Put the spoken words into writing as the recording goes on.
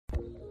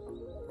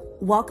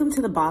Welcome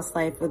to the Boss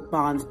Life with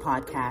Bonds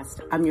podcast.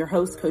 I'm your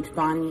host, Coach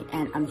Bonnie,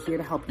 and I'm here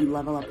to help you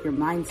level up your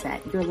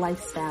mindset, your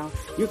lifestyle,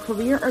 your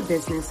career or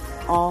business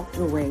all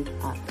the way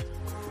up.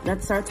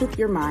 That starts with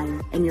your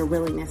mind and your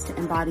willingness to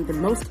embody the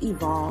most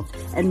evolved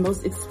and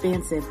most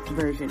expansive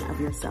version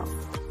of yourself.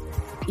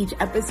 Each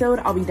episode,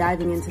 I'll be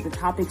diving into the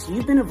topics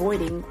you've been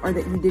avoiding or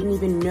that you didn't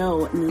even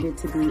know needed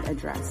to be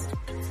addressed.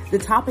 The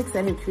topics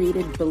that have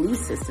created belief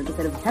systems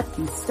that have kept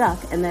you stuck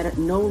and that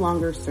no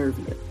longer serve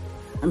you.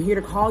 I'm here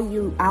to call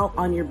you out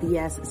on your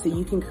BS so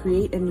you can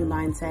create a new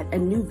mindset, a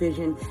new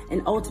vision,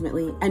 and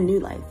ultimately a new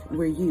life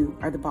where you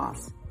are the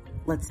boss.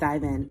 Let's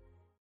dive in.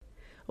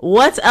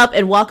 What's up,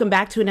 and welcome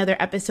back to another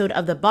episode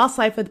of the Boss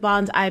Life with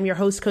Bonds. I am your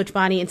host, Coach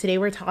Bonnie, and today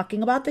we're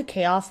talking about the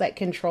chaos that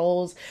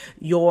controls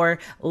your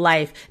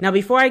life. Now,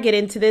 before I get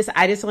into this,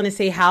 I just want to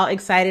say how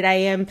excited I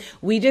am.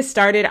 We just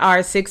started our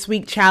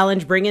 6-week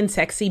challenge, Bringing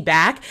Sexy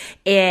Back,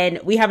 and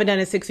we haven't done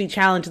a 6-week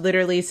challenge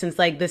literally since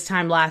like this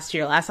time last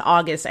year. Last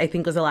August, I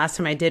think, was the last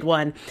time I did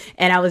one,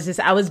 and I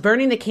was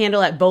burning the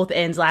candle at both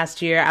ends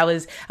last year. I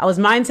was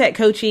mindset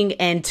coaching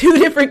and 2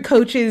 different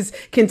coaches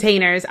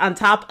containers on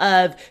top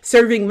of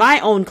serving my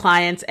own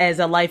clients as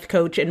a life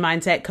coach and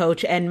mindset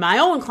coach and my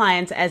own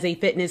clients as a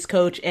fitness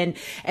coach and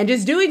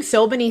just doing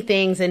so many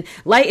things and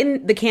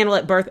lighting the candle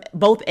at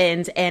both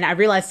ends. And I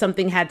realized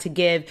something had to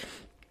give.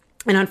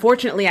 And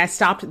unfortunately, I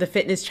stopped the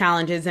fitness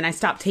challenges and I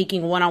stopped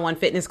taking one-on-one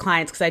fitness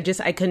clients because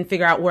I couldn't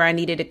figure out where I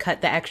needed to cut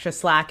the extra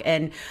slack.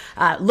 And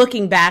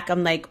looking back,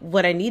 I'm like,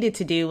 what I needed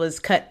to do was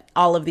cut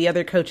all of the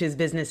other coaches'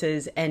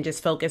 businesses and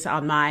just focus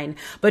on mine.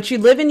 But you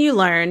live and you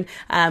learn.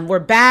 We're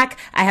back.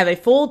 I have a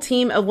full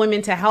team of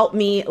women to help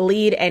me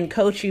lead and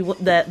coach you,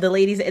 the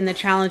ladies in the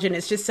challenge. And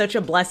it's just such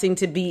a blessing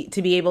to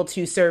be able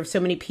to serve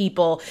so many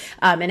people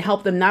and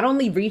help them not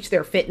only reach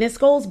their fitness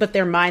goals, but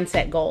their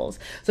mindset goals.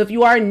 So if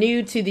you are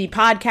new to the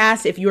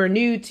podcast, if you are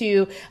new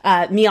to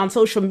me on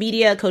social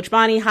media, Coach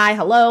Bonnie, hi,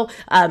 hello.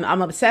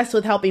 I'm obsessed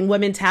with helping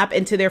women tap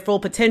into their full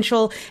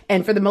potential.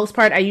 And for the most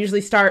part, I usually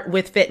start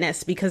with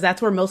fitness because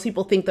that's where most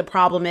people think the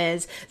problem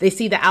is. They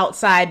see the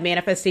outside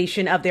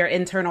manifestation of their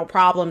internal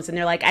problems and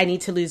they're like, I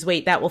need to lose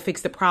weight. That will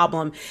fix the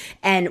problem.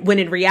 And when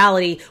in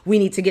reality, we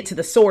need to get to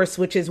the source,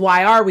 which is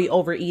why are we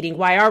overeating?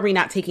 Why are we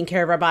not taking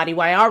care of our body?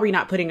 Why are we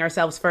not putting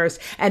ourselves first?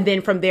 And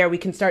then from there, we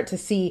can start to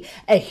see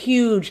a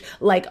huge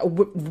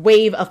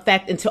wave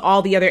effect into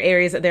all the other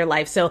areas of their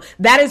life. So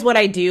that is what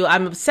I do.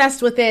 I'm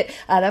obsessed with it.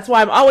 That's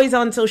why I'm always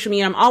on social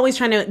media. I'm always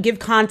trying to give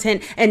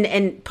content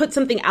and put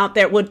something out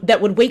there that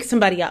would wake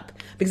somebody up,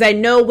 because I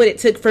know what it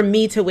took for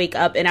me to wake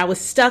up. And I was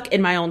stuck in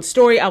my own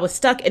story. I was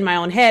stuck in my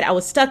own head. I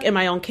was stuck in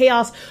my own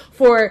chaos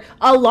for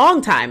a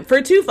long time,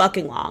 for too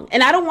fucking long.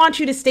 And I don't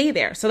want you to stay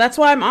there. So that's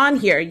why I'm on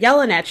here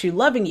yelling at you,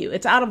 loving you.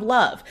 It's out of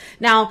love.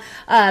 Now,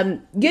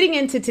 getting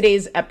into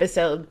today's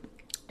episode,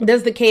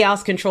 does the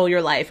chaos control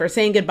your life, or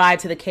saying goodbye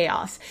to the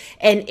chaos?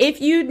 And if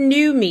you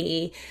knew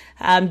me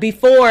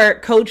before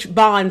Coach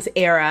Bond's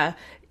era,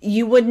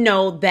 you would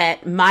know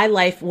that my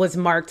life was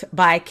marked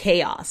by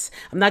chaos.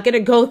 I'm not going to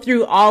go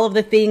through all of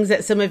the things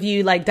that some of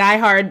you like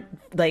diehard,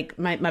 like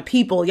my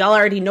people, y'all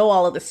already know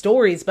all of the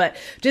stories, but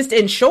just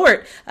in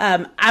short,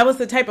 I was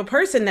the type of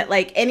person that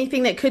like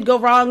anything that could go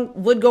wrong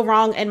would go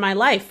wrong in my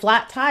life.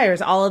 Flat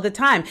tires all of the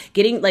time,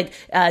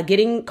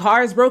 getting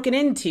cars broken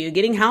into,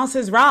 getting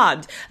houses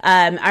robbed.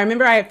 I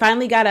remember I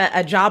finally got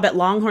a job at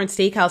Longhorn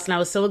Steakhouse and I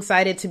was so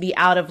excited to be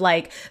out of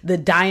like the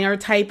diner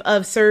type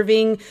of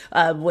serving,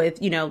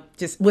 with,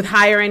 just with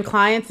higher end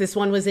clients. This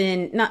one was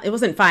it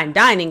wasn't fine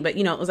dining, but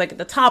it was like at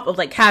the top of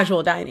like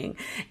casual dining.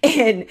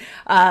 And,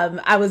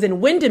 I was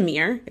in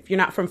Windermere. If you're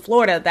not from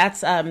Florida,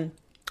 that's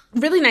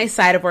really nice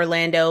side of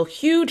Orlando,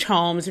 huge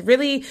homes,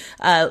 really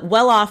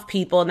well-off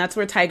people, and that's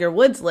where Tiger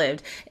Woods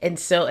lived. And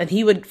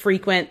he would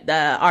frequent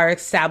our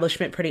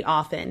establishment pretty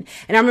often.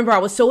 And I remember I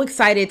was so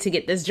excited to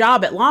get this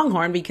job at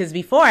Longhorn because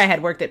before I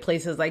had worked at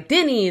places like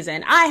Denny's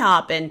and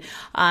IHOP,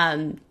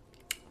 and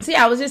so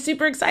yeah, I was just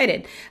super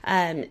excited.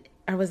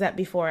 Or was that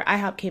before?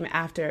 IHOP came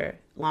after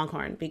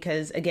Longhorn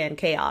because, again,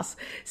 chaos.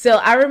 So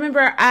I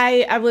remember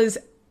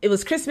it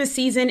was Christmas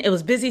season. It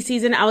was busy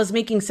season. I was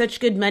making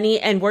such good money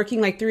and working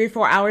like 3 or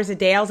 4 hours a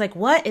day. I was like,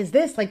 what is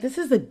this? Like, this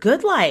is the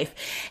good life.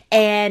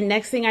 And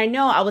next thing I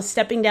know, I was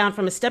stepping down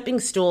from a stepping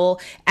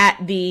stool at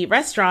the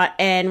restaurant.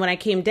 And when I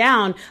came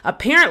down,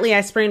 apparently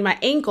I sprained my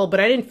ankle, but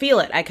I didn't feel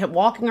it. I kept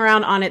walking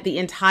around on it the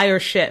entire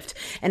shift.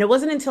 And it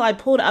wasn't until I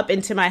pulled up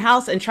into my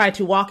house and tried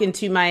to walk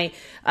into my,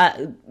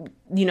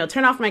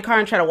 turn off my car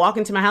and try to walk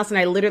into my house, and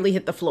I literally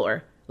hit the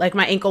floor. Like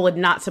my ankle would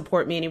not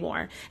support me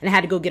anymore. And I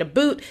had to go get a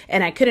boot,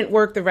 and I couldn't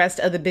work the rest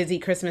of the busy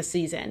Christmas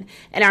season.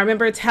 And I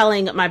remember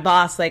telling my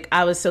boss, like,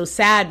 I was so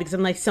sad because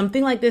I'm like,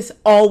 something like this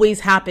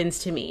always happens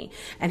to me.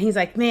 And he's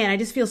like, man, I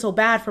just feel so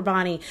bad for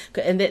Bonnie.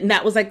 And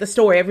that was like the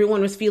story.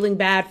 Everyone was feeling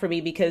bad for me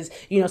because,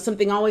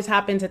 something always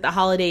happens at the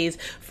holidays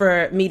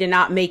for me to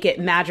not make it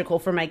magical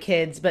for my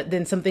kids. But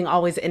then something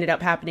always ended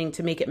up happening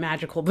to make it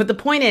magical. But the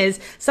point is,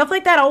 stuff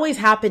like that always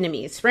happened to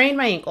me. Sprained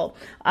my ankle.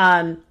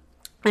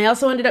 I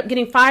also ended up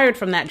getting fired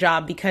from that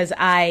job because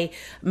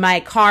my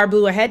car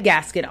blew a head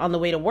gasket on the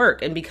way to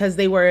work. And because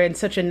they were in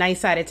such a nice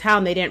side of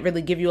town, they didn't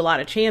really give you a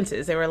lot of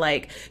chances. They were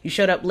like, you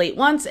showed up late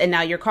once and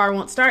now your car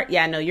won't start.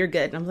 Yeah, no, you're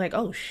good. And I was like,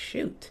 oh,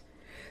 shoot.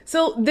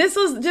 So this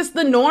was just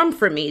the norm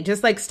for me,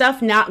 just like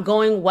stuff not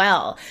going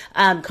well,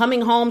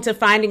 coming home to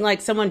finding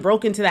like someone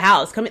broke into the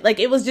house, like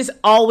it was just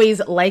always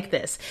like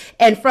this.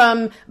 And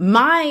from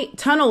my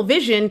tunnel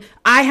vision,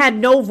 I had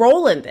no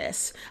role in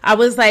this. I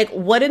was like,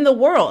 what in the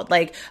world?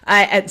 Like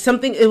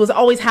it was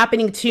always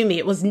happening to me.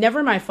 It was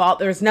never my fault.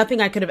 There was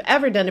nothing I could have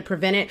ever done to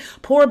prevent it.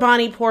 Poor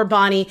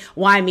Bonnie,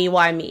 why me,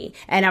 why me?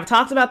 And I've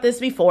talked about this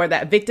before,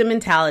 that victim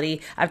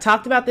mentality. I've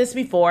talked about this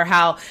before,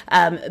 how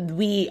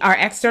our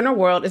external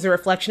world is a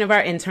reflection of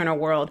our internal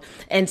world.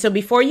 And so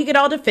before you get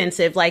all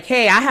defensive, like,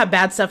 hey, I have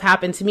bad stuff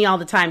happen to me all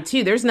the time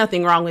too, there's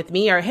nothing wrong with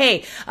me, or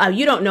hey,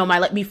 you don't know my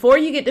life. Before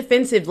you get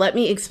defensive, let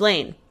me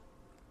explain.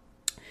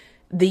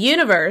 The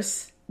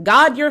universe,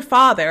 God, your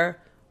father,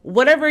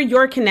 whatever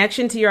your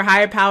connection to your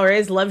higher power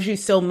is, loves you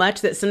so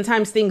much that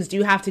sometimes things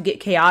do have to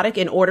get chaotic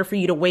in order for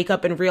you to wake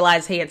up and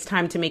realize, hey, it's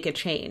time to make a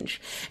change.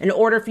 In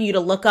order for you to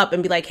look up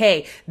and be like,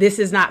 hey, this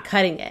is not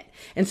cutting it.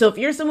 And so if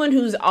you're someone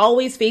who's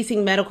always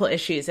facing medical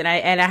issues, and I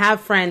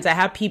have friends, I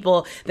have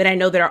people that I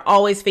know that are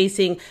always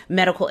facing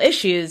medical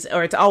issues,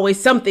 or it's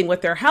always something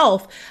with their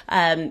health,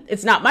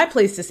 it's not my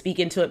place to speak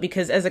into it,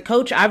 because as a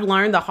coach, I've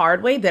learned the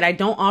hard way that I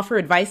don't offer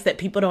advice that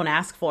people don't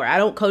ask for. I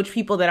don't coach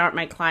people that aren't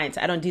my clients.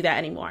 I don't do that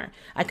anymore.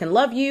 I can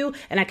love you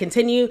and I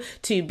continue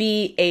to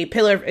be a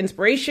pillar of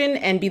inspiration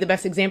and be the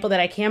best example that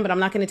I can, but I'm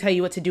not going to tell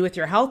you what to do with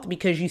your health,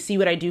 because you see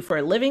what I do for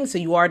a living, so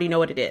you already know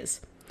what it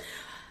is.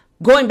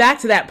 Going back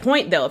to that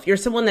point, though, if you're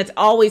someone that's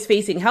always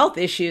facing health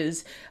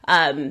issues,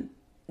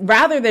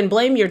 rather than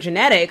blame your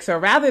genetics, or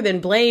rather than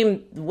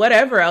blame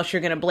whatever else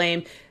you're going to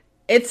blame,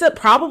 it's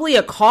probably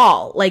a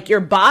call. Like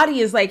your body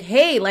is like,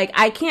 hey, like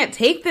I can't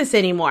take this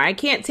anymore. I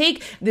can't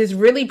take this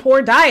really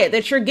poor diet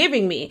that you're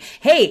giving me.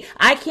 Hey,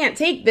 I can't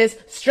take this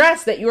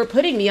stress that you are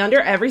putting me under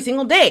every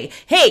single day.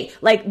 Hey,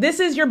 like this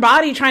is your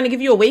body trying to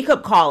give you a wake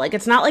up call. Like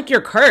it's not like you're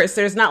cursed.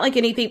 There's not like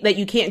anything that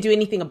you can't do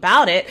anything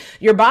about it.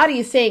 Your body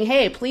is saying,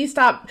 hey, please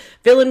stop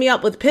filling me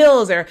up with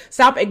pills or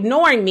stop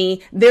ignoring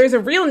me. There's a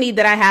real need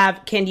that I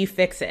have. Can you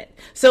fix it?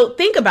 So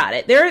think about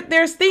it.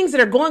 There's things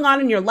that are going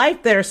on in your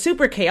life that are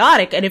super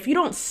chaotic. And if you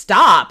don't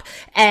stop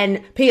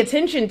and pay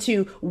attention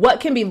to what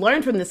can be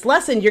learned from this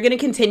lesson, you're going to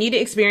continue to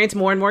experience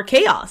more and more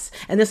chaos.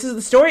 And this is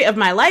the story of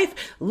my life,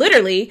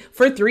 literally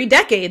for 3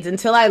 decades,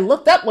 until I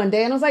looked up one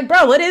day and I was like,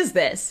 bro, what is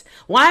this?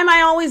 Why am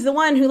I always the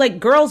one who like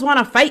girls want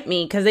to fight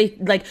me? Cause they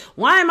like,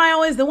 why am I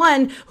always the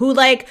one who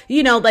like,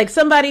 you know, like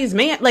somebody's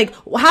man, like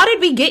how did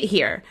we get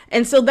here?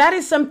 And so that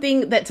is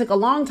something that took a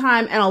long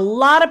time and a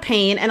lot of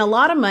pain and a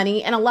lot of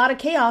money and a lot of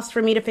chaos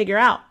for me to figure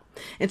out.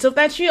 And so if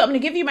that's you, I'm going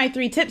to give you my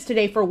 3 tips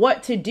today for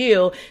what to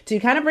do to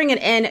kind of bring an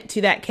end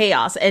to that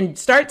chaos and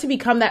start to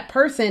become that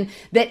person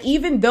that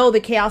even though the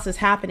chaos is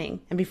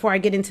happening, and before I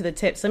get into the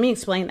tips, let me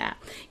explain that.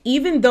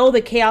 Even though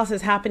the chaos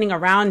is happening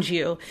around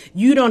you,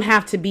 you don't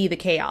have to be the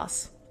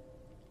chaos.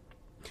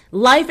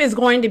 Life is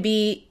going to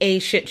be a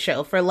shit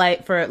show, for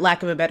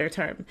lack of a better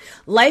term.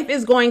 Life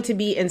is going to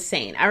be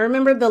insane. I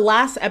remember the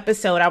last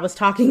episode I was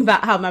talking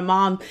about how my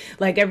mom,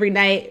 like every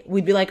night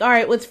we'd be like, all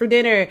right, what's for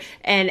dinner?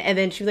 And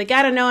then she was like,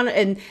 I don't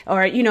know.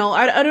 Or, you know,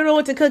 I don't know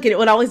what to cook. And it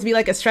would always be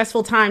like a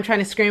stressful time trying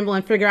to scramble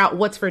and figure out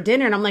what's for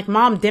dinner. And I'm like,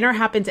 Mom, dinner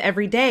happens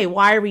every day.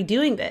 Why are we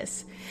doing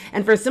this?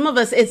 And for some of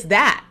us, it's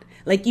that.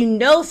 Like, you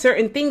know,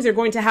 certain things are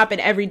going to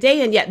happen every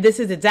day. And yet this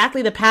is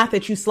exactly the path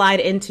that you slide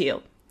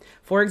into.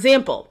 For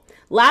example,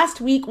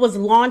 last week was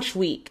launch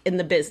week in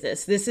the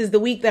business. This is the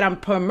week that I'm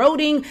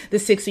promoting the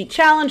 6-week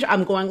challenge.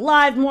 I'm going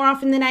live more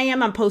often than I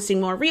am. I'm posting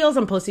more reels.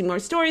 I'm posting more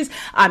stories.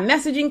 I'm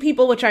messaging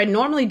people, which I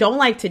normally don't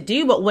like to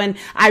do. But when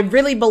I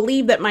really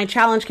believe that my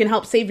challenge can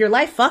help save your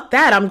life, fuck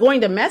that. I'm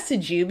going to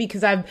message you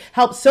because I've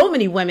helped so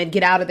many women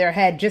get out of their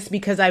head just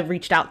because I've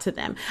reached out to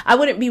them. I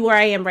wouldn't be where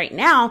I am right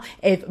now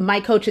if my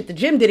coach at the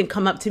gym didn't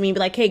come up to me and be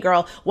like, hey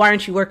girl, why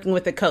aren't you working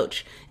with a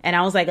coach? And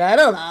I was like, I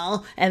don't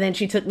know. And then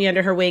she took me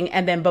under her wing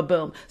and then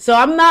ba-boom. So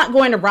I'm not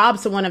going to rob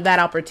someone of that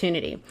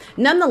opportunity.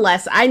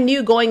 Nonetheless, I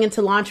knew going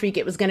into launch week,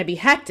 it was going to be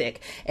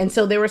hectic. And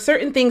so there were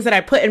certain things that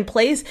I put in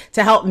place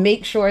to help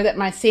make sure that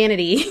my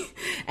sanity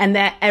and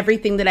that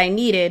everything that I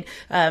needed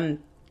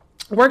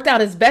worked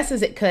out as best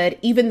as it could,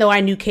 even though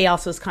I knew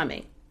chaos was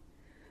coming.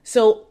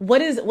 So what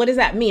does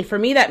that mean? For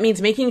me, that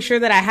means making sure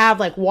that I have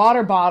like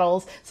water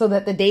bottles so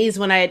that the days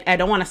when I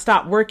don't want to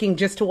stop working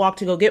just to walk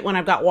to go get one,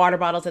 I've got water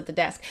bottles at the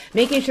desk.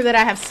 Making sure that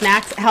I have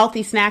snacks,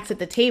 healthy snacks at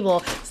the table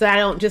so that I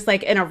don't just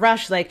like in a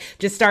rush, like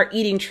just start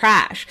eating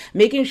trash.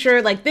 Making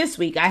sure like this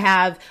week I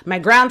have my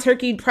ground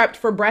turkey prepped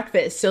for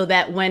breakfast so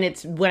that when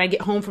I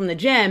get home from the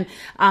gym,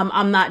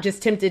 I'm not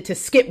just tempted to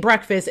skip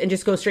breakfast and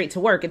just go straight to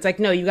work. It's like,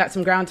 no, you got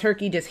some ground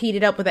turkey, just heat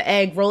it up with an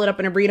egg, roll it up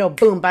in a burrito,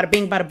 boom, bada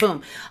bing, bada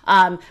boom.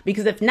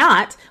 Because if if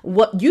not,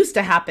 what used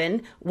to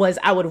happen was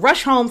I would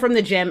rush home from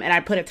the gym and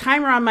I'd put a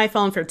timer on my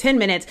phone for 10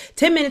 minutes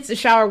to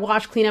shower,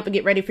 wash, clean up, and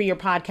get ready for your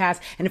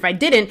podcast. And if I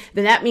didn't,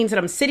 then that means that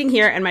I'm sitting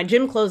here in my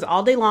gym clothes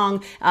all day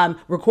long,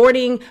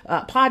 recording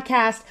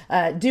podcast,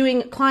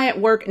 doing client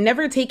work,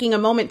 never taking a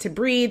moment to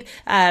breathe.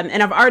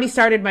 And I've already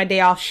started my day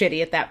off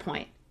shitty at that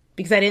point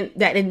because I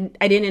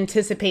didn't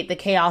anticipate the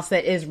chaos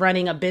that is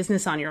running a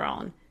business on your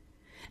own.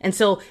 And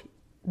so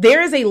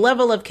there is a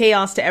level of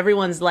chaos to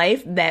everyone's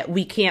life that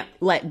we can't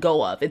let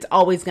go of. It's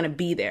always going to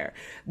be there.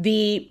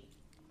 The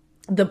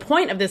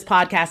point of this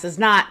podcast is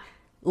not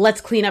let's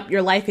clean up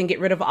your life and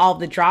get rid of all of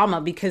the drama,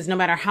 because no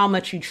matter how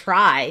much you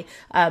try,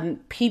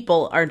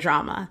 people are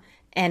drama.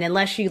 And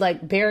unless you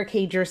like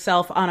barricade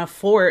yourself on a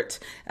fort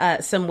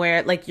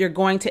somewhere, like you're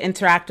going to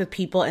interact with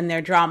people and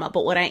their drama.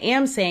 But what I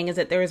am saying is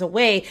that there is a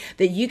way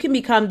that you can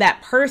become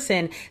that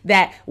person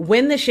that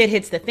when the shit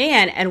hits the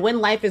fan and when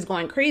life is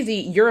going crazy,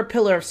 you're a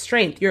pillar of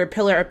strength. You're a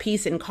pillar of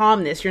peace and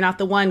calmness. You're not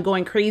the one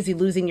going crazy,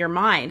 losing your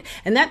mind.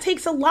 And that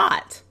takes a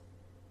lot.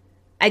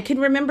 I can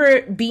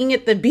remember being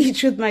at the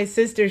beach with my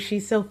sister.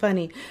 She's so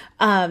funny.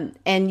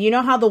 And you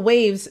know how the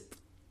waves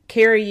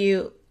carry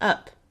you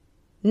up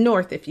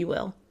north, if you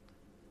will.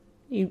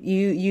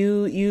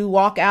 You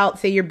walk out,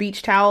 say your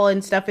beach towel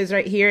and stuff is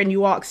right here, and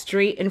you walk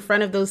straight in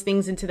front of those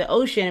things into the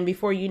ocean. And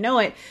before you know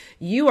it,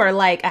 you are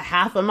like a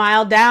half a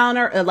mile down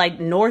or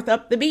like north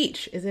up the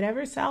beach. Is it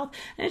ever south?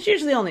 And it's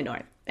usually only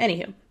north.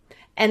 Anywho.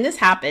 And this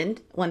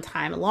happened one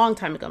time, a long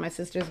time ago. My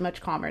sister's much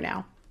calmer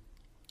now.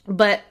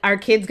 But our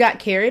kids got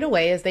carried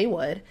away as they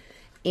would.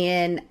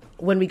 And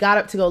when we got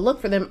up to go look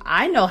for them,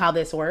 I know how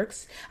this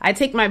works. I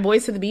take my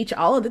boys to the beach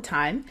all of the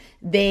time.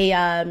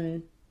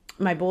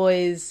 My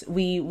boys,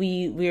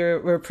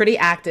 we're pretty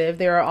active.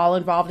 They were all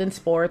involved in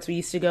sports. We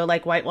used to go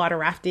like whitewater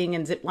rafting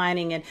and zip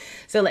lining, and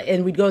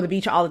we'd go to the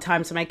beach all the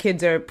time. So my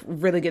kids are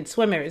really good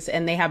swimmers,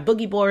 and they have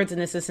boogie boards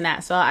and this and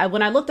that. So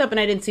when I looked up and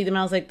I didn't see them,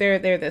 I was like, they're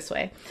this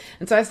way.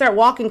 And so I start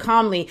walking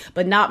calmly,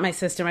 but not my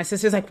sister. My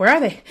sister's like, where are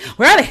they?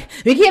 Where are they?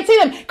 We can't see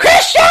them.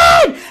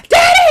 Christian,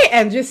 Daddy,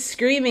 and just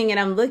screaming. And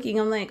I'm looking.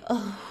 I'm like,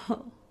 oh.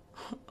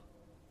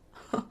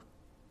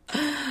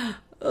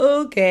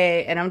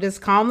 Okay. And I'm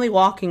just calmly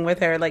walking with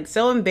her, like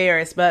so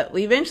embarrassed, but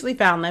we eventually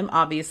found them,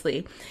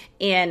 obviously.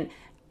 And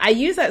I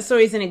use that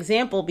story as an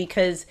example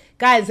because,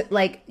 guys,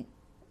 like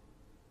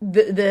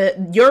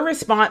your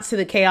response to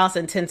the chaos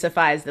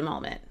intensifies the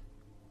moment.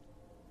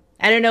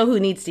 I don't know who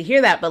needs to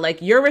hear that, but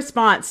like your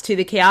response to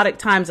the chaotic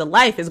times of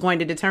life is going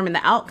to determine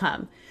the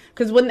outcome.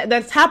 Because when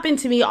that's happened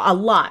to me a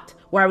lot,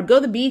 where I would go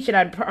to the beach and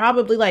I'd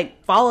probably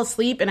like fall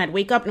asleep and I'd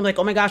wake up and I'm like,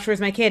 oh my gosh,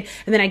 where's my kid?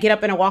 And then I get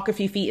up and I walk a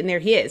few feet and there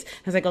he is. I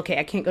was like, okay,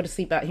 I can't go to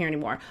sleep out here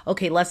anymore.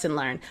 Okay, lesson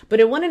learned. But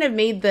it wouldn't have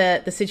made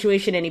the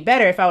situation any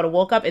better if I would have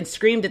woke up and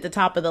screamed at the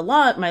top of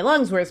my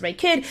lungs, where's my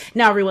kid?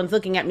 Now everyone's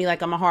looking at me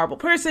like I'm a horrible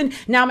person.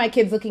 Now my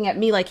kid's looking at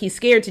me like he's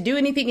scared to do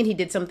anything and he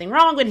did something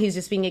wrong when he's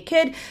just being a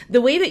kid.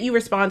 The way that you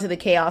respond to the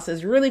chaos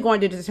is really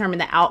going to determine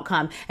the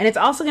outcome. And it's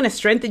also going to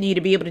strengthen you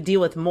to be able to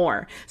deal with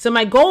more. So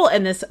my goal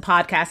in this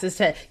podcast is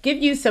to give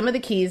you some of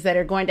the keys that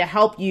are going to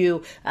help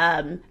you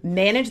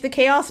manage the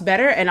chaos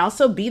better, and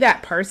also be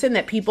that person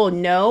that people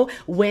know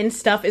when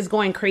stuff is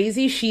going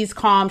crazy. She's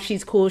calm,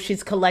 she's cool,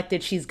 she's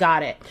collected, she's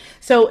got it.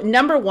 So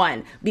number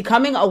one,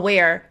 becoming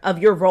aware of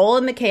your role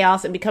in the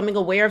chaos and becoming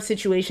aware of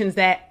situations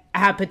that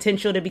have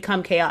potential to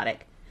become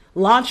chaotic.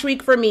 Launch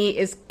week for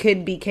me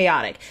could be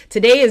chaotic.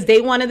 Today is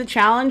day one of the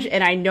challenge,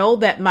 and I know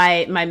that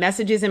my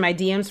messages and my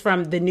DMs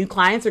from the new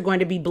clients are going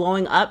to be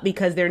blowing up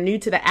because they're new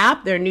to the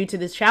app, they're new to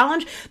this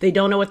challenge, they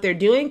don't know what they're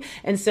doing.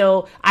 And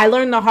so I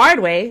learned the hard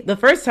way the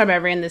first time I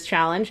ran this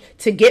challenge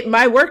to get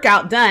my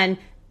workout done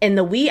in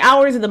the wee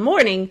hours of the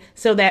morning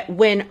so that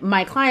when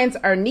my clients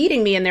are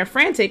needing me and they're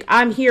frantic,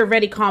 I'm here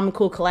ready, calm,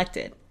 cool,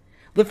 collected.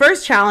 The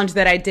first challenge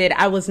that I did,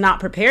 I was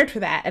not prepared for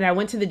that. And I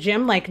went to the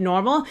gym like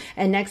normal.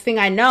 And next thing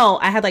I know,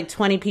 I had like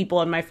 20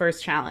 people in my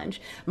first challenge.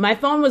 My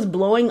phone was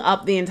blowing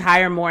up the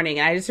entire morning.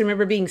 And I just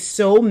remember being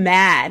so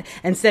mad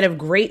instead of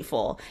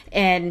grateful.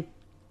 And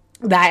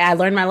that I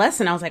learned my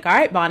lesson. I was like, all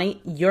right,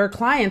 Bonnie, your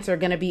clients are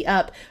going to be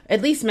up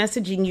at least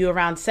messaging you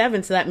around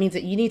 7. So that means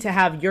that you need to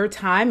have your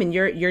time and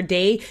your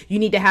day. You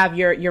need to have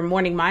your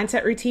morning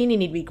mindset routine. You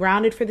need to be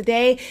grounded for the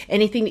day.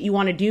 Anything that you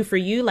want to do for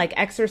you, like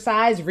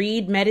exercise,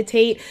 read,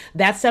 meditate,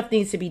 that stuff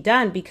needs to be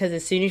done, because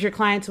as soon as your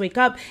clients wake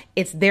up,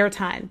 it's their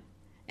time.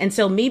 And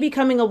so me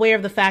becoming aware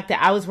of the fact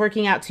that I was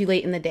working out too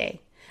late in the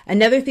day.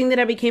 Another thing that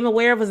I became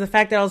aware of was the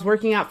fact that I was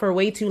working out for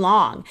way too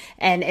long.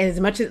 And as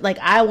much as like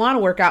I want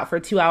to work out for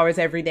 2 hours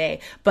every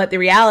day, but the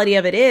reality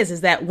of it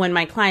is that when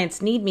my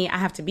clients need me, I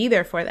have to be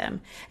there for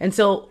them. And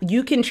so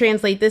you can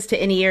translate this to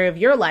any area of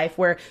your life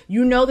where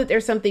you know that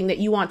there's something that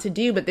you want to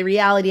do, but the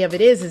reality of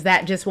it is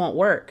that just won't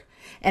work.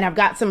 And I've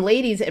got some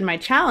ladies in my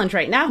challenge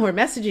right now who are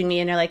messaging me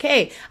and they're like,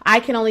 hey,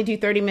 I can only do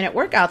 30-minute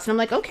workouts. And I'm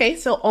like, okay,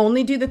 so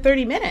only do the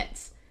 30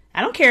 minutes. I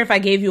don't care if I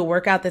gave you a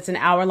workout that's an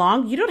hour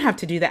long. You don't have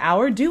to do the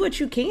hour. Do what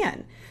you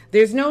can.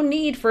 There's no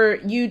need for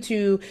you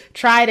to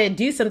try to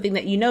do something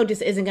that you know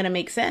just isn't going to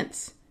make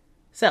sense.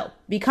 So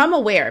become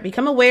aware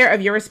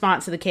of your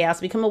response to the chaos,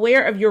 become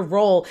aware of your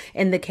role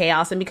in the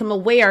chaos, and become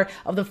aware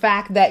of the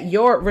fact that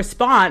your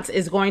response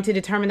is going to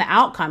determine the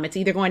outcome. It's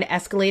either going to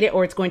escalate it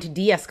or it's going to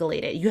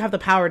de-escalate it. You have the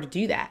power to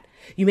do that.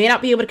 You may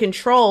not be able to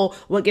control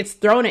what gets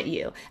thrown at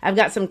you. I've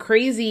got some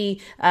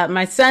crazy,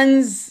 my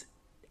son's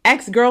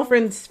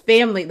ex-girlfriend's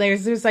family.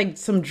 There's like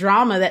some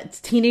drama that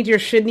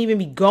teenagers shouldn't even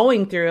be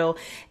going through.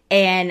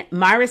 And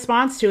my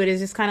response to it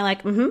is just kind of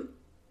like,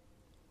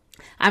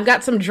 I've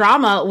got some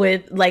drama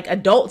with like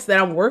adults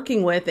that I'm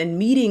working with in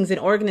meetings and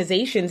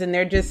organizations, and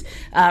they're just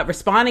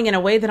responding in a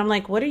way that I'm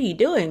like, what are you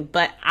doing?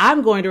 But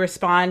I'm going to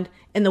respond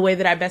in the way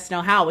that I best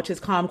know how, which is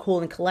calm, cool,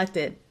 and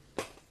collected.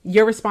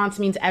 Your response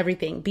means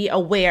everything. Be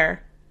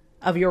aware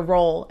of your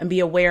role and be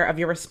aware of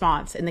your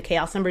response in the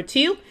chaos. Number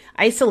 2,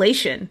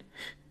 isolation.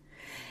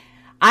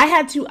 I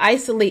had to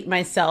isolate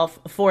myself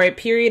for a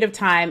period of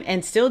time,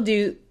 and still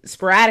do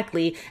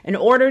sporadically, in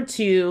order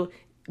to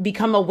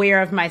become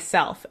aware of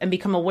myself and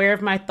become aware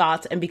of my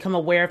thoughts and become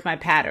aware of my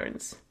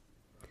patterns.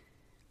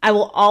 I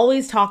will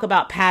always talk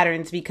about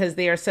patterns because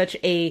they are such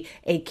a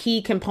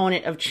key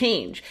component of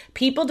change.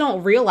 People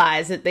don't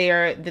realize that they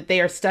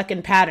are stuck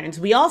in patterns.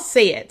 We all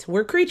say it.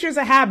 We're creatures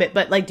of habit,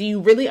 but like, do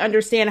you really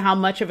understand how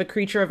much of a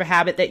creature of a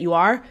habit that you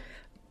are?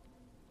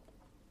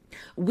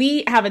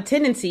 We have a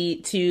tendency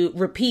to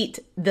repeat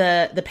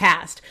the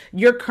past.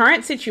 Your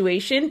current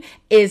situation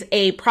is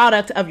a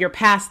product of your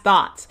past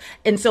thoughts.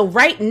 And so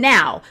right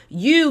now,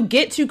 you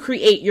get to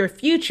create your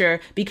future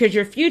because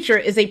your future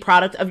is a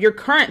product of your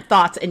current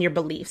thoughts and your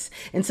beliefs.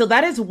 And so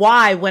that is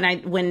why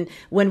when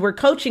we're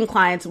coaching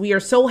clients, we are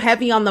so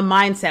heavy on the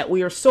mindset.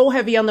 We are so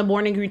heavy on the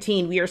morning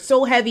routine. We are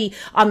so heavy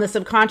on the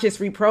subconscious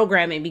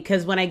reprogramming,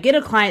 because when I get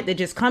a client that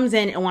just comes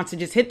in and wants to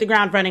just hit the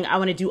ground running, I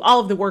want to do all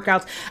of the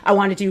workouts. I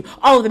want to do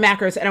all of the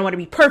macros, and I want to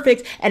be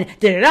perfect, and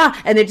and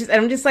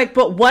I'm just like,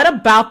 but what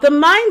about the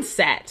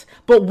mindset?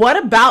 But what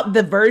about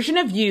the version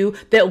of you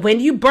that when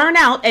you burn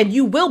out, and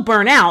you will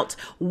burn out,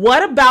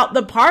 what about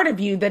the part of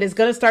you that is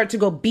going to start to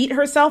go beat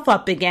herself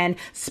up again,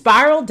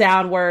 spiral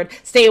downward,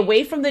 stay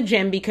away from the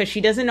gym because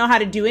she doesn't know how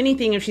to do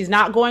anything if she's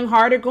not going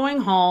hard or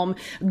going home,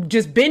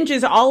 just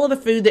binges all of the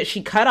food that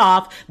she cut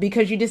off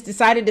because you just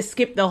decided to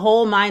skip the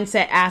whole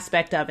mindset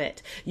aspect of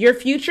it. Your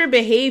future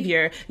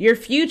behavior, your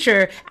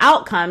future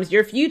outcomes,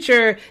 your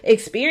future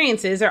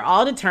experiences are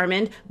all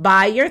determined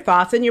by your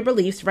thoughts and your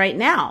beliefs right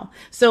now.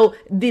 So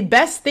the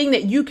best thing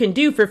that you can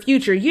do for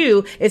future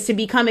you is to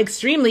become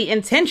extremely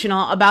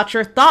intentional about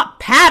your thought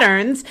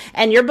patterns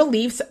and your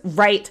beliefs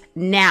right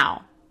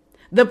now.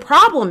 The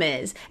problem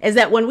is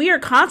that when we are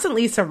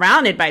constantly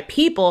surrounded by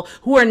people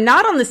who are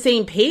not on the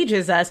same page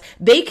as us,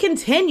 they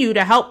continue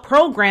to help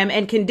program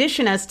and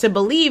condition us to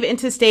believe and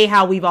to stay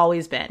how we've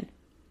always been.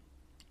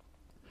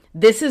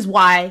 This is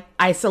why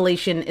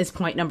isolation is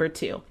point number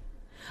 2.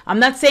 I'm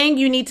not saying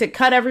you need to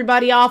cut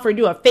everybody off or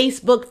do a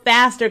Facebook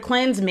fast or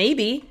cleanse,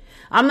 maybe.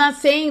 I'm not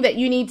saying that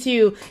you need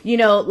to,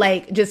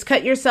 just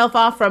cut yourself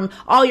off from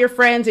all your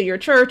friends or your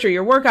church or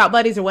your workout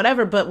buddies or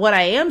whatever. But what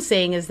I am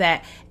saying is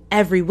that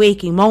every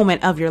waking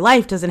moment of your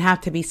life doesn't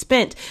have to be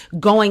spent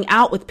going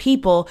out with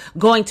people,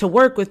 going to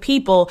work with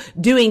people,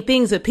 doing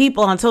things with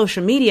people on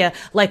social media.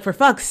 Like, for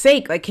fuck's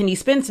sake, like, can you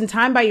spend some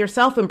time by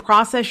yourself and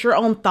process your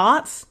own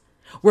thoughts?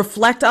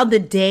 Reflect on the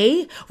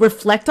day,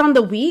 reflect on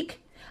the week.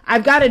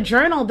 I've got a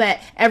journal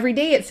that every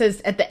day it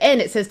says at the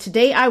end, it says,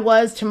 today I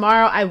was,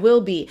 tomorrow I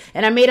will be.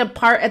 And I made a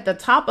part at the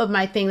top of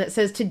my thing that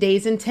says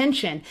today's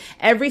intention.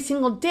 Every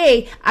single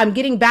day I'm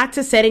getting back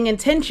to setting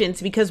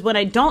intentions, because when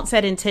I don't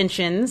set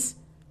intentions,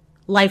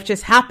 life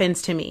just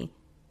happens to me,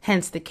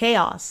 hence the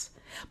chaos.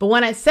 But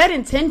when I set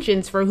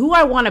intentions for who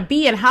I want to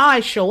be and how I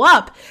show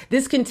up,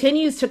 this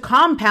continues to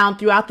compound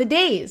throughout the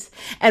days.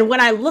 And when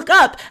I look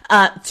up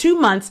 2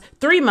 months,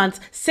 3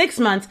 months, 6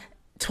 months,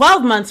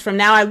 12 months from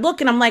now, I look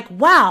and I'm like,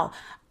 wow,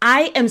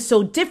 I am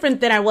so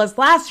different than I was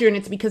last year. And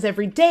it's because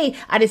every day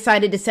I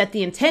decided to set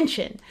the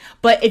intention.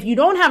 But if you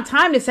don't have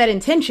time to set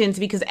intentions,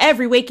 because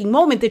every waking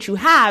moment that you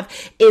have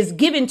is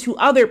given to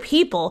other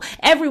people,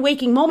 every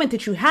waking moment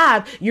that you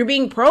have, you're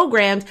being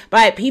programmed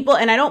by people.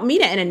 And I don't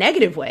mean it in a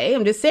negative way.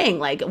 I'm just saying,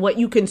 like, what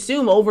you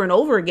consume over and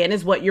over again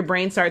is what your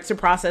brain starts to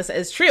process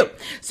as true.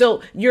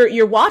 So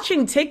you're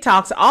watching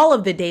TikToks all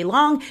of the day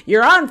long.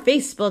 You're on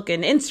Facebook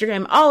and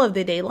Instagram all of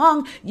the day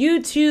long,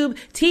 YouTube,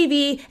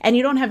 TV, and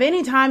you don't have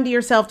any time to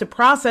yourself to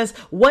process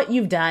what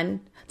you've done,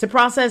 to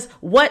process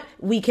what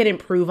we can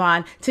improve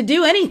on, to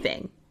do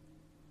anything.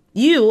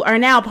 You are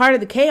now part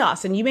of the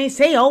chaos, and you may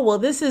say, oh, well,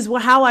 this is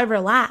how I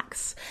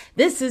relax.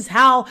 This is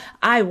how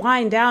I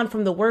wind down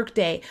from the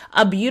workday.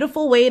 A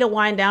beautiful way to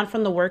wind down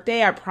from the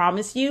workday, I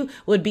promise you,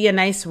 would be a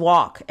nice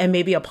walk and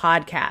maybe a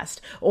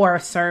podcast or a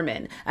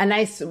sermon. A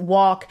nice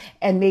walk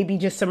and maybe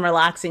just some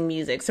relaxing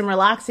music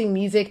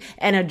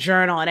and a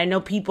journal. And I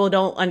know people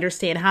don't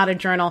understand how to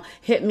journal.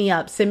 Hit me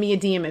up. Send me a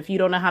DM if you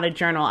don't know how to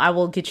journal. I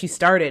will get you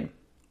started.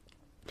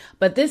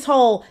 But this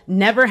whole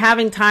never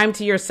having time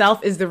to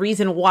yourself is the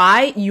reason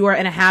why you are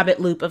in a habit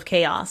loop of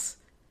chaos.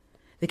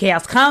 The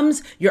chaos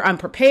comes, you're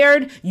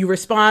unprepared, you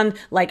respond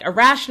like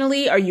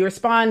irrationally, or you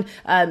respond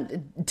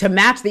to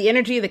match the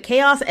energy of the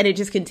chaos, and it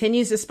just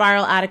continues to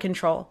spiral out of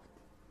control.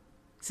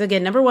 So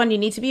again, number one, you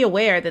need to be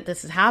aware that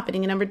this is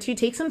happening. And number two,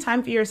 take some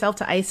time for yourself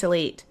to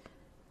isolate.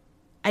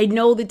 I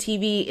know the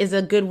TV is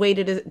a good way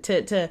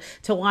to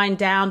wind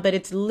down, but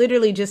it's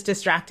literally just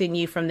distracting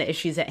you from the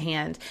issues at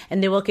hand.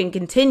 And they will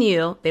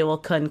continue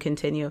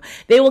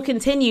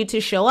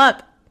to show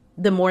up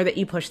the more that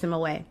you push them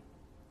away.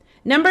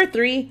 Number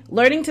three,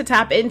 learning to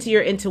tap into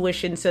your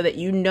intuition so that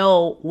you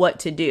know what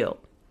to do.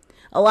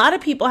 A lot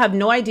of people have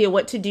no idea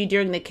what to do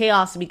during the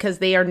chaos because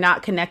they are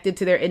not connected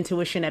to their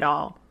intuition at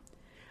all.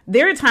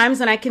 There are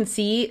times when I can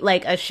see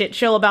like a shit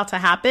show about to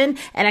happen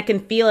and I can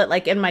feel it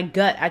like in my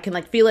gut. I can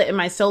like feel it in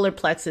my solar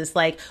plexus,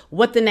 like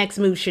what the next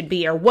move should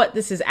be or what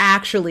this is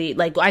actually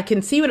like. I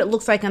can see what it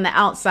looks like on the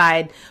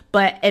outside,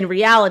 but in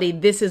reality,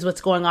 this is what's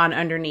going on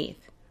underneath.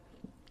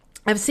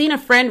 I've seen a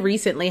friend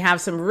recently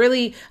have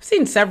I've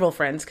seen several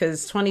friends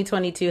because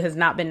 2022 has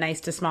not been nice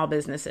to small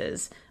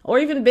businesses or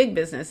even big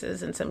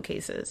businesses in some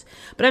cases.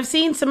 But I've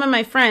seen some of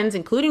my friends,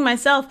 including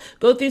myself,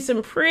 go through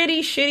some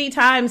pretty shitty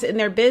times in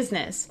their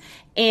business.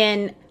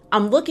 And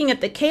I'm looking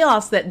at the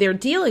chaos that they're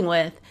dealing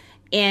with.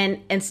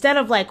 And instead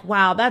of like,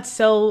 wow, that's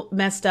so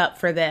messed up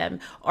for them,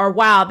 or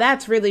wow,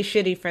 that's really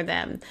shitty for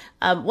them.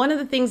 One of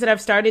the things that I've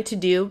started to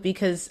do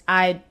because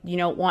I,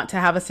 want to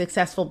have a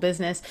successful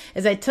business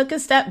is I took a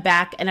step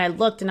back and I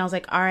looked and I was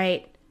like, all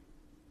right,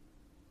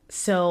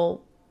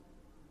 so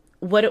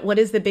what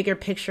is the bigger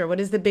picture?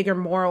 What is the bigger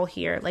moral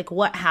here? Like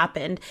what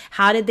happened?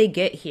 How did they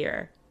get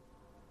here?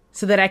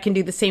 So that I can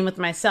do the same with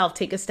myself,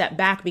 take a step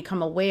back,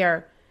 become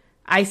aware,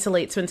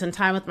 isolate, spend some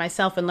time with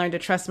myself and learn to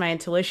trust my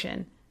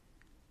intuition.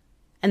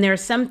 And there are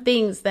some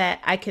things that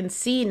I can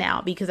see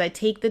now because I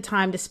take the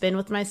time to spend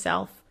with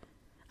myself.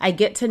 I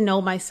get to know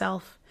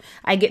myself.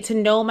 I get to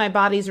know my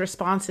body's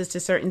responses to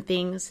certain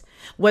things,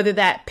 whether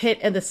that pit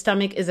in the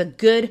stomach is a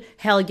good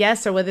hell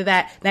yes, or whether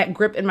that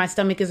grip in my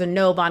stomach is a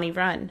no, Bonnie,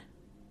 run.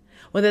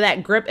 Whether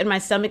that grip in my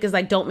stomach is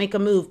like, don't make a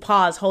move,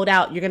 pause, hold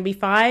out, you're going to be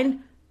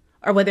fine.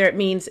 Or whether it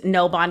means,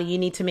 no, Bonnie, you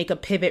need to make a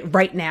pivot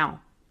right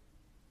now.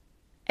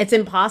 It's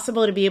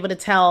impossible to be able to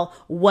tell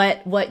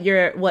what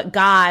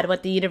God,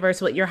 what the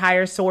universe, what your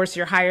higher source,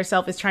 your higher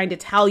self is trying to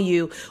tell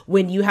you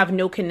when you have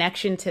no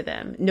connection to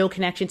them, no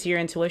connection to your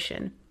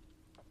intuition.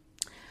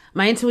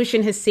 My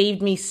intuition has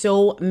saved me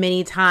so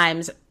many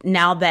times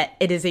now that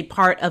it is a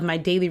part of my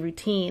daily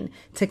routine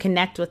to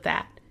connect with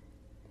that.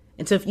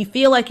 And so if you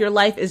feel like your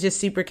life is just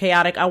super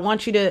chaotic, I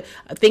want you to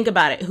think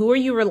about it. Who are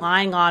you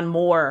relying on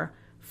more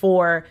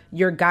for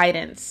your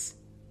guidance?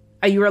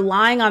 Are you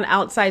relying on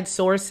outside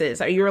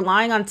sources? Are you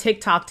relying on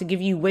TikTok to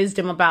give you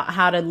wisdom about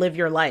how to live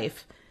your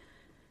life?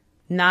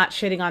 Not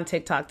shitting on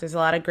TikTok. There's a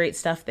lot of great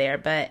stuff there.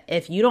 But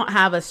if you don't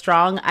have a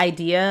strong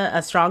idea,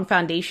 a strong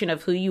foundation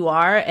of who you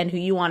are and who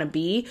you want to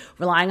be,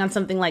 relying on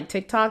something like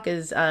TikTok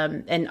is,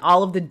 and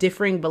all of the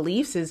differing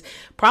beliefs is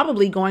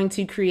probably going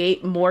to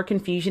create more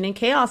confusion and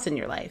chaos in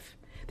your life.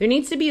 There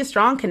needs to be a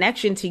strong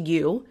connection to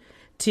you,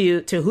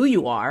 to who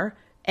you are,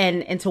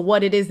 and to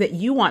what it is that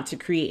you want to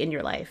create in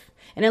your life.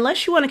 And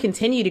unless you want to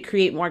continue to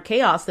create more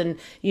chaos, then,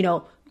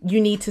 you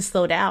need to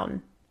slow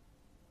down.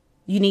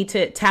 You need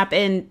to tap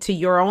into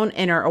your own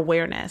inner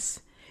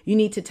awareness. You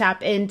need to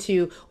tap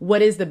into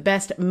what is the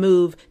best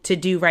move to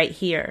do right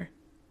here.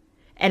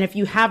 And if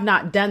you have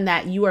not done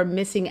that, you are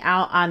missing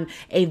out on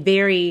a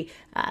very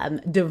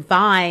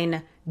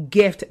divine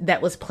gift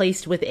that was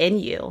placed within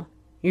you.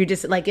 You're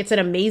just like, it's an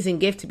amazing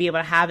gift to be able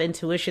to have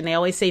intuition. They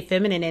always say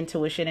feminine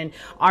intuition, and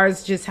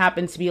ours just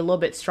happens to be a little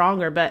bit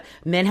stronger, but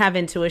men have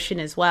intuition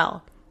as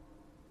well.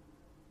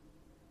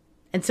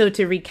 And so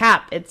to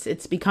recap,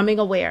 it's becoming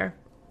aware.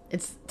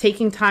 It's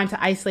taking time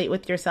to isolate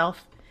with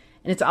yourself.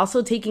 And it's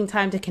also taking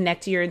time to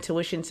connect to your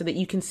intuition so that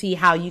you can see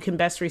how you can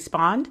best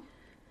respond.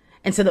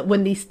 And so that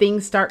when these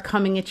things start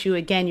coming at you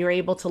again, you're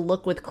able to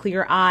look with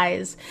clear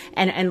eyes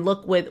and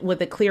look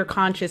with a clear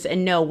conscience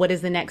and know what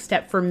is the next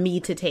step for me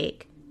to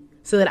take,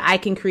 so that I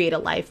can create a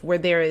life where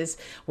there is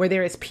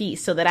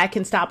peace, so that I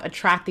can stop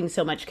attracting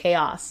so much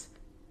chaos.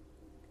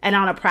 And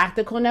on a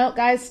practical note,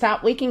 guys,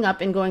 stop waking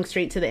up and going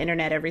straight to the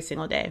internet every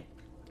single day.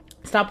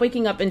 Stop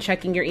waking up and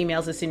checking your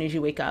emails as soon as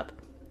you wake up.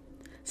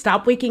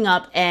 Stop waking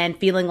up and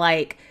feeling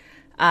like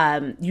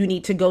you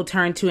need to go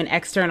turn to an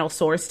external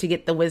source to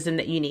get the wisdom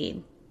that you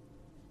need.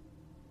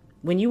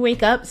 When you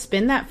wake up,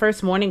 spend that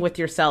first morning with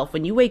yourself.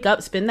 When you wake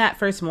up, spend that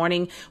first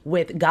morning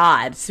with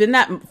God. Spend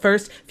that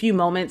first few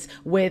moments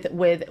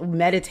with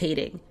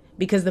meditating.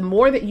 Because the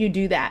more that you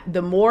do that,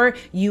 the more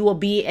you will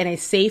be in a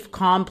safe,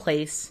 calm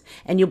place.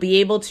 And you'll be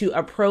able to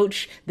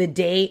approach the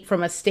day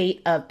from a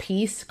state of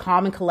peace,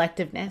 calm, and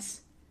collectiveness.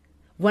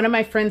 One of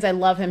my friends, I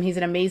love him. He's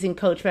an amazing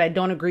coach, but I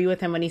don't agree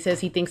with him when he says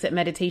he thinks that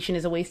meditation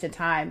is a waste of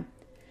time.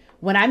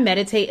 When I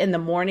meditate in the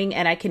morning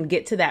and I can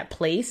get to that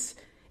place,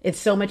 It's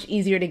so much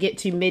easier to get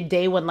to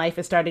midday when life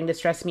is starting to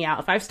stress me out.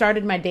 If I've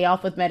started my day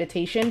off with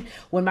meditation,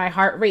 when my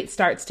heart rate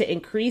starts to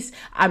increase,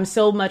 I'm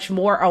so much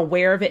more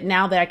aware of it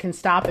now that I can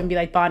stop and be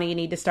like, Bonnie, you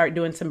need to start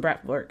doing some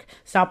breath work.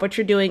 Stop what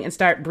you're doing and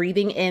start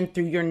breathing in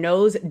through your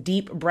nose,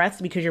 deep breaths,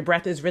 because your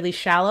breath is really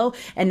shallow.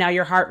 And now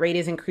your heart rate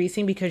is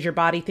increasing because your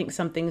body thinks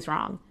something's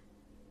wrong.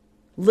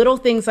 Little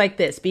things like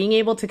this, being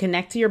able to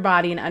connect to your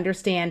body and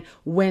understand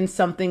when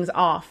something's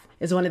off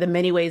is one of the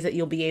many ways that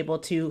you'll be able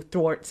to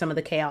thwart some of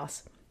the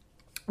chaos.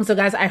 So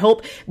guys, I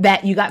hope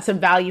that you got some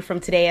value from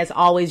today. As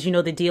always, you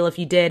know the deal. If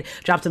you did,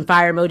 drop some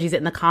fire emojis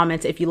in the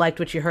comments if you liked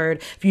what you heard.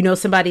 If you know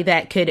somebody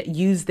that could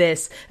use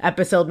this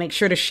episode, make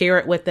sure to share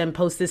it with them.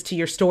 Post this to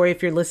your story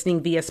if you're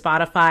listening via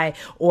Spotify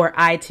or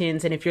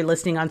iTunes. And if you're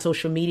listening on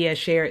social media,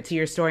 share it to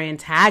your story and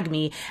tag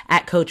me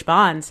at Coach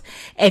Bonds.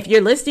 If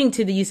you're listening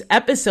to these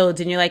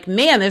episodes and you're like,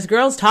 man, there's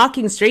girls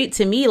talking straight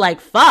to me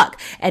like fuck,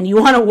 and you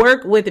want to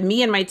work with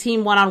me and my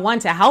team one-on-one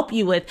to help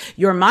you with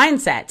your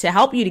mindset, to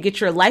help you to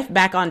get your life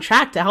back on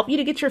track, to help you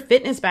to get your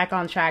fitness back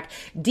on track,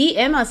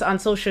 DM us on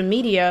social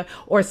media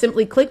or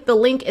simply click the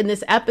link in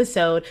this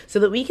episode so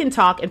that we can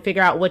talk and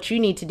figure out what you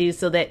need to do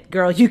so that,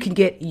 girl, you can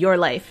get your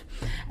life.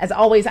 As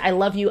always, I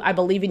love you. I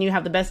believe in you.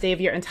 Have the best day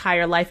of your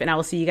entire life, and I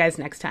will see you guys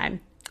next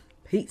time.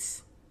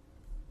 Peace.